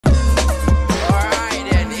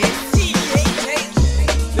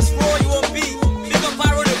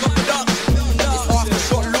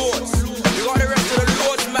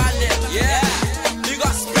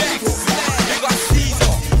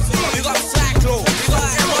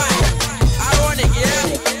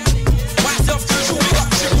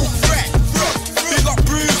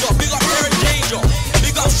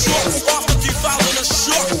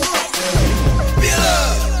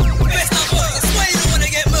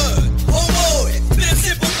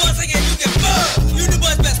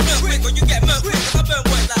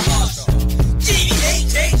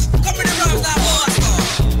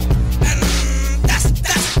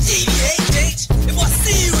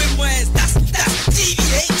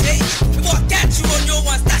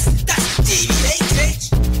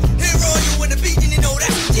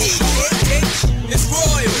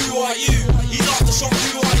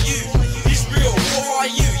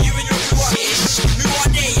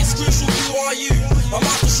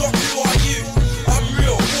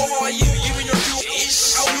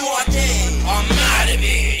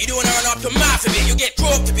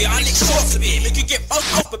box a bit, make you get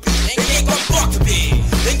off a bit, then get got fucked a bit,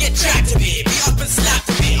 then get jacked a bit, be up and slapped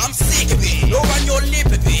a bit. I'm sick of it, don't run your lip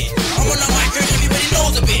a bit. I'm on the mic and everybody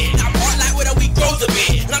knows a bit. I'm hot like where the week goes a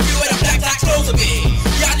bit, and I'm here where the black tax goes a bit.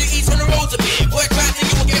 Yeah, I do eats on the roads a bit, boy cry till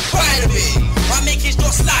you will get quiet a bit. I make his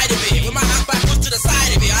door slide a bit, with my hand back to the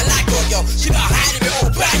side of it. I like her, yo, she got hide of it,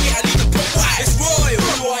 all bang it, I leave the put wide. It's Royal,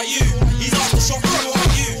 who are you? He's off the shop, who are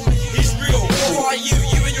you? He's real, who are you?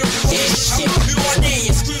 You and your shit. Who are they?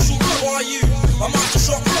 It's Krucial, who are you? I'm off the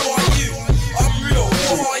shop, who are you? I'm real,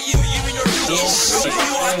 who are you? You and your shit. Who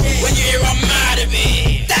are they? When you hear I'm mad of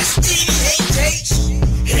it, that's TVHH.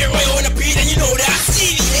 Here I on the beat and you know that's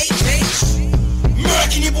TVHH.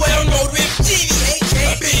 Murking your boy on road with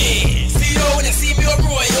TVHH. See you when they see me or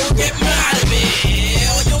Roy, you'll get mad of it.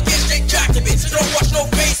 Or you'll get straight jacked a bit, so don't watch no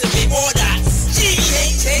face of it. Or that's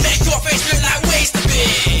TVHH. Make your face look like waste a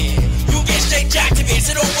bit. You'll get straight jacked a bit,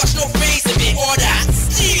 so don't watch no face of it. Or that's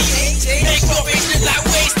TVHH. Make your face look like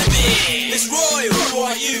waste a bit. It's Roy, who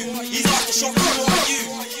are you? He's off the shop, who are you?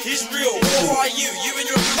 He's real, who are you? You and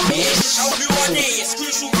your bitch. Who are they? It's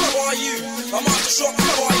Krucial, who are you? I'm off the shop,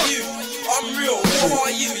 who are you? I'm real, who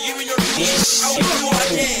are you? You and your bitch. Who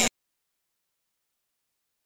are they?